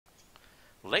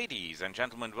Ladies and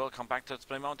gentlemen, welcome back to Let's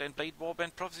Play Mount and Blade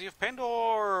Warband Prophecy of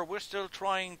Pendor! We're still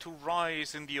trying to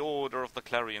rise in the order of the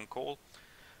Clarion Call.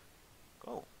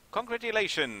 Oh,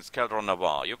 congratulations, Caldron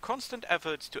Navarre. Your constant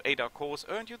efforts to aid our cause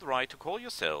earned you the right to call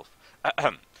yourself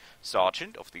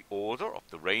Sergeant of the Order of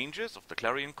the Rangers of the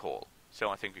Clarion Call. So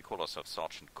I think we call ourselves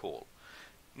Sergeant Call.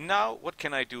 Now, what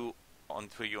can I do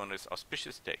for you on this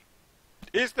auspicious day?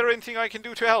 Is there anything I can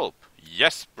do to help?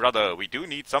 Yes, brother, we do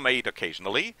need some aid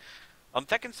occasionally. On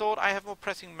second thought, I have more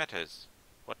pressing matters.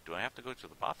 What, do I have to go to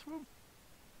the bathroom?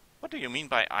 What do you mean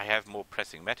by I have more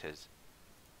pressing matters?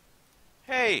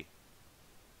 Hey!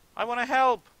 I want to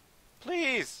help!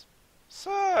 Please!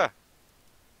 Sir!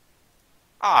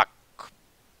 Ah,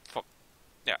 fuck.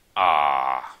 Yeah,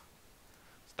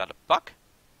 Is that a bug?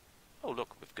 Oh,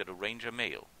 look, we've got a ranger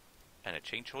male. And a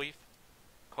change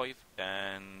coif,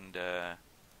 and,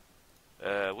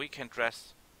 we can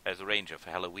dress as a ranger for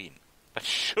Halloween. But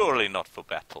surely not for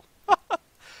battle.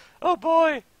 Oh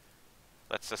boy!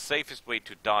 That's the safest way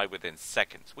to die within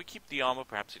seconds. We keep the armor,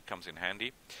 perhaps it comes in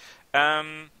handy.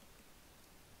 Oh,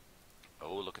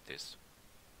 look at this.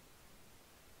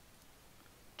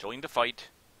 Join the fight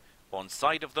on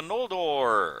side of the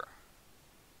Noldor!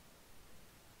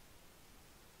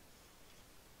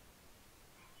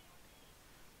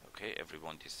 Okay,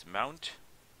 everyone dismount.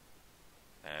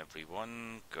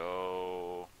 Everyone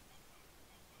go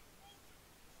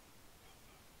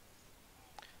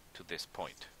to this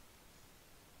point.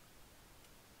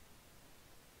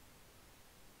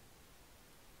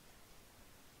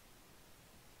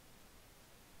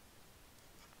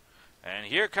 And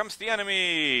here comes the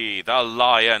enemy! The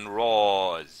lion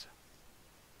roars!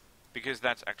 Because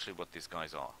that's actually what these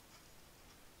guys are.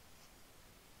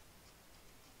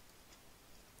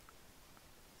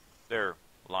 They're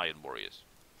lion warriors.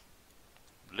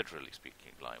 Literally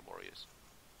speaking, lion warriors.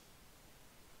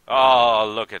 Oh,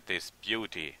 look at this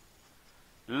beauty.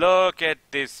 Look at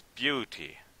this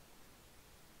beauty.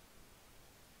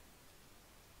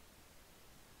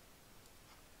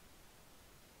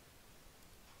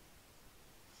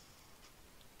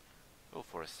 Oh,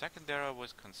 for a second there I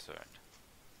was concerned.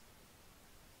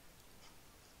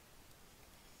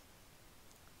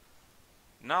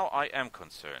 Now I am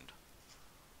concerned.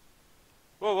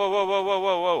 Whoa, whoa, whoa, whoa, whoa,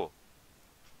 whoa, whoa.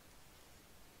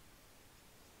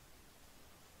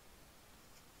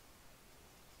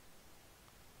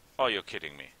 Oh, you're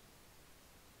kidding me.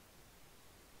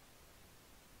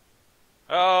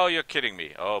 Oh, you're kidding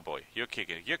me. Oh boy, you're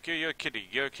kidding. You're kidding.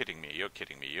 You're kidding me. You're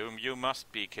kidding me. You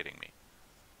must be kidding me.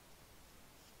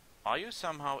 Are you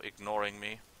somehow ignoring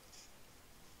me?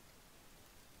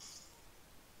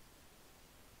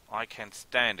 I can't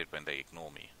stand it when they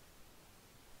ignore me.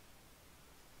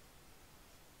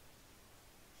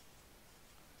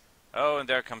 Oh, and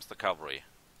there comes the cavalry.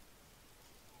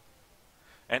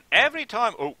 And every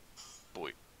time... Oh,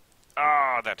 boy.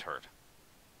 Ah, that hurt.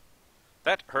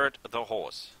 That hurt the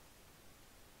horse.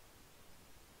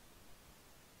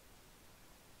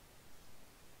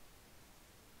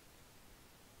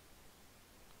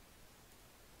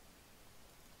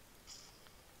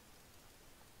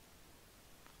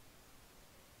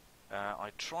 I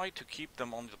try to keep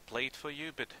them on the plate for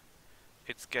you, but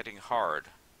it's getting hard.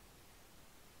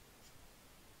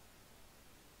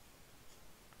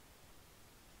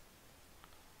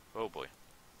 Oh boy.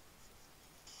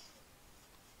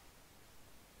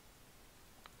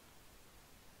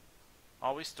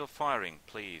 Are we still firing,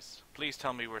 please? Please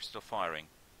tell me we're still firing.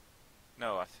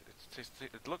 No,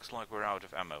 it looks like we're out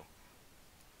of ammo.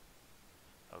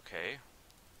 Okay.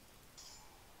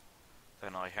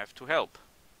 Then I have to help.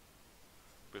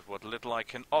 With what little I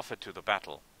can offer to the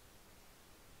battle.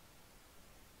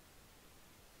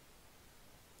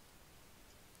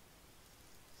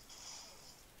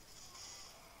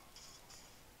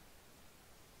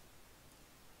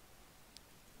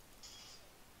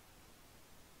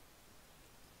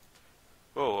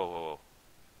 Whoa, whoa, whoa, whoa.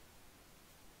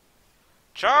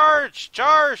 Charge!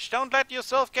 Charge! Don't let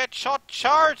yourself get shot!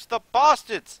 Charge, the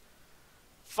bastards!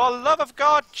 For love of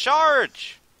God,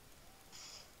 charge!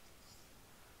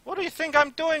 What do you think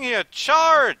I'm doing here?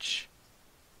 Charge!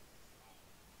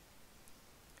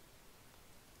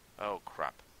 Oh,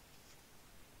 crap.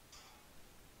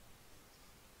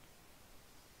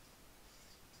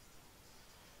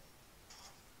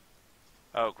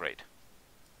 Oh, great.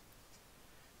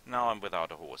 Now I'm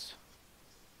without a horse.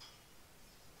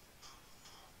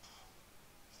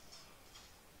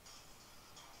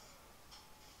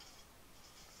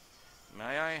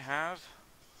 May I have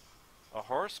a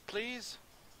horse, please?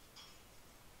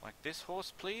 Like this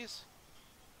horse, please?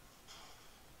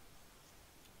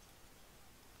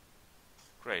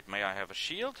 Great, may I have a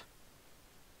shield?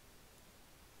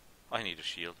 I need a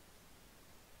shield.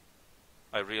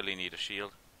 I really need a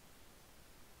shield.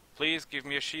 Please give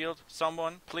me a shield.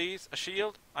 Someone, please, a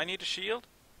shield. I need a shield.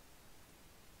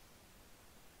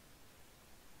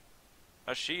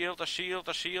 A shield, a shield,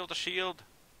 a shield, a shield.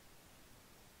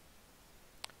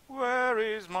 Where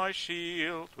is my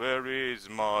shield? Where is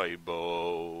my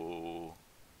bow?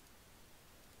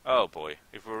 Oh boy,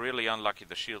 if we're really unlucky,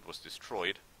 the shield was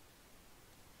destroyed.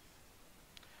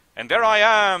 And there I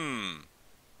am!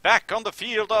 Back on the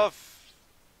field of...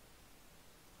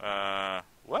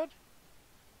 what?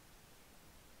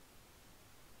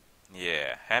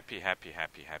 Yeah, happy, happy,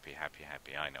 happy, happy, happy,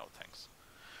 happy. I know, thanks.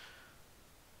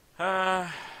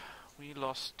 We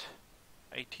lost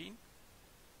 18.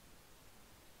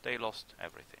 They lost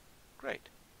everything. Great.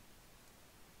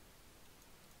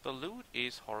 The loot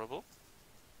is horrible.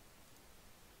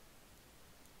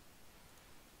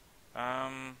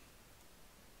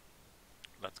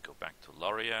 Let's go back to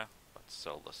Loria. Let's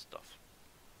sell the stuff.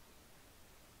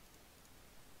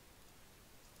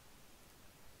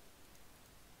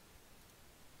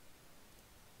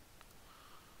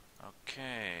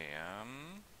 Okay,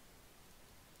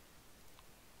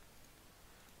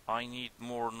 I need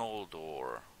more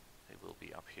Noldor. They will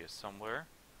be up here somewhere.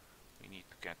 We need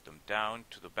to get them down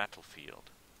to the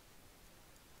battlefield.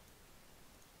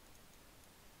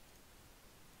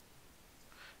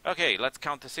 Okay, let's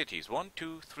count the cities. 1,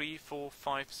 2, 3, 4,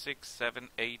 5, 6, 7,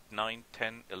 8, 9,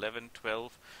 10, 11,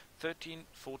 12, 13,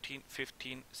 14,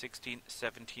 15, 16,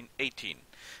 17, 18.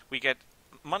 We get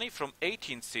money from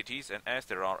 18 cities, and as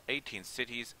there are 18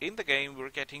 cities in the game, we're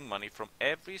getting money from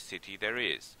every city there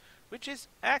is, which is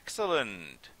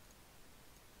excellent.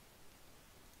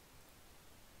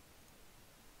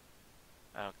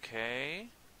 Okay.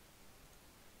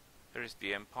 There is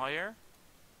the Empire.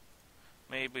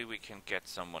 Maybe we can get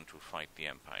someone to fight the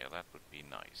Empire. That would be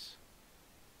nice.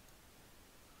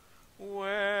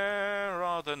 Where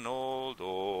are the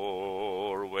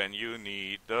Noldor when you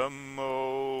need them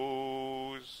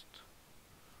most?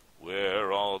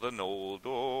 Where are the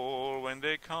Noldor when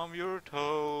they come your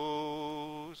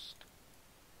toast?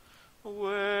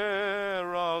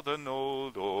 Where are the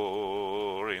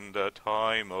Noldor in the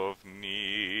time of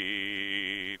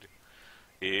need?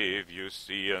 If you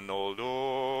see a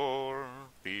Noldor,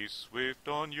 be swift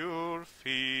on your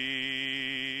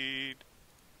feet.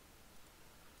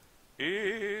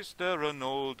 Is there a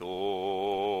Noldor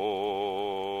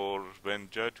when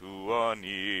Jatu are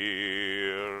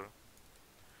near?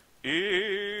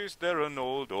 Is there a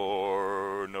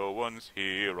Noldor? No one's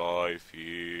here, I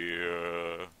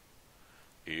fear.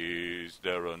 Is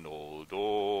there a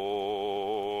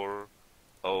Noldor?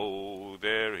 Oh,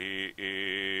 there he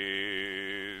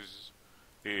is.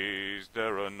 Is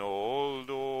there a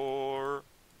Noldor?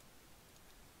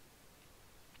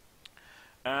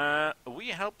 We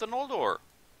help the Noldor.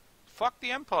 Fuck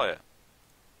the Empire.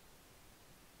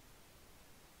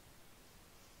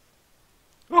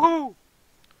 Woohoo!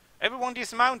 Everyone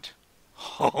dismount.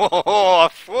 A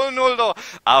full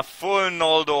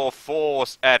Noldor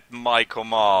force at my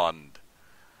command.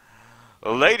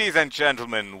 Ladies and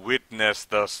gentlemen, witness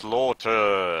the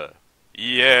slaughter.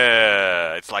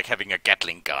 Yeah, it's like having a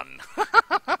Gatling gun.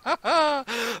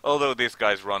 Although these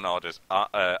guys run out of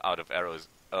arrows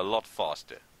a lot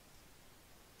faster.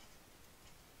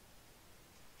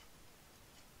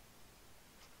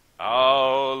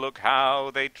 Oh, look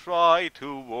how they try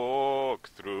to walk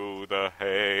through the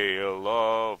hail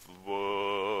of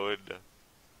wood.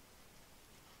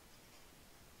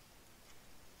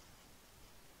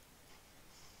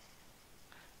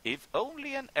 If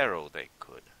only an arrow they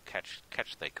could catch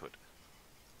they could.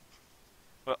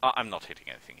 Well, I'm not hitting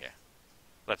anything here.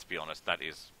 Let's be honest, that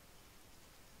is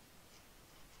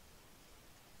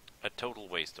a total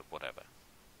waste of whatever.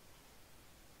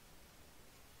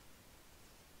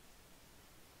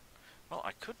 Well,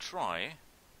 I could try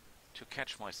to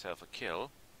catch myself a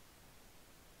kill.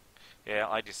 Yeah,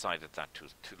 I decided that too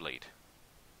late.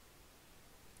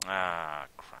 Ah,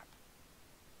 crap.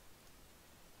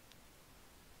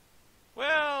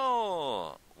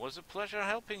 Well, was a pleasure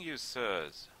helping you,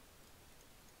 sirs.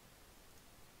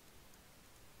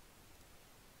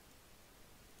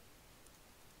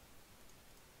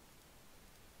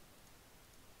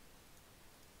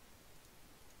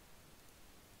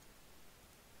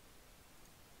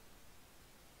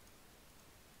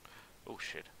 Oh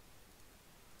shit.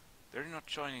 They're not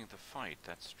joining the fight,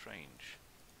 that's strange.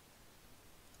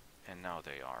 And now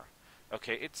they are.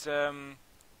 Okay, it's nah,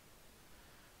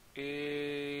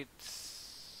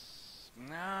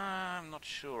 I'm not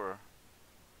sure.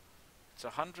 It's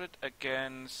 100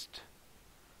 against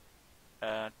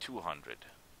 200.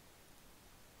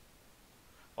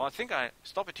 Well, I think I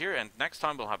stop it here, and next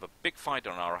time we'll have a big fight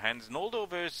on our hands. Noldor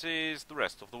versus the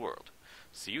rest of the world.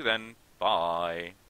 See you then. Bye.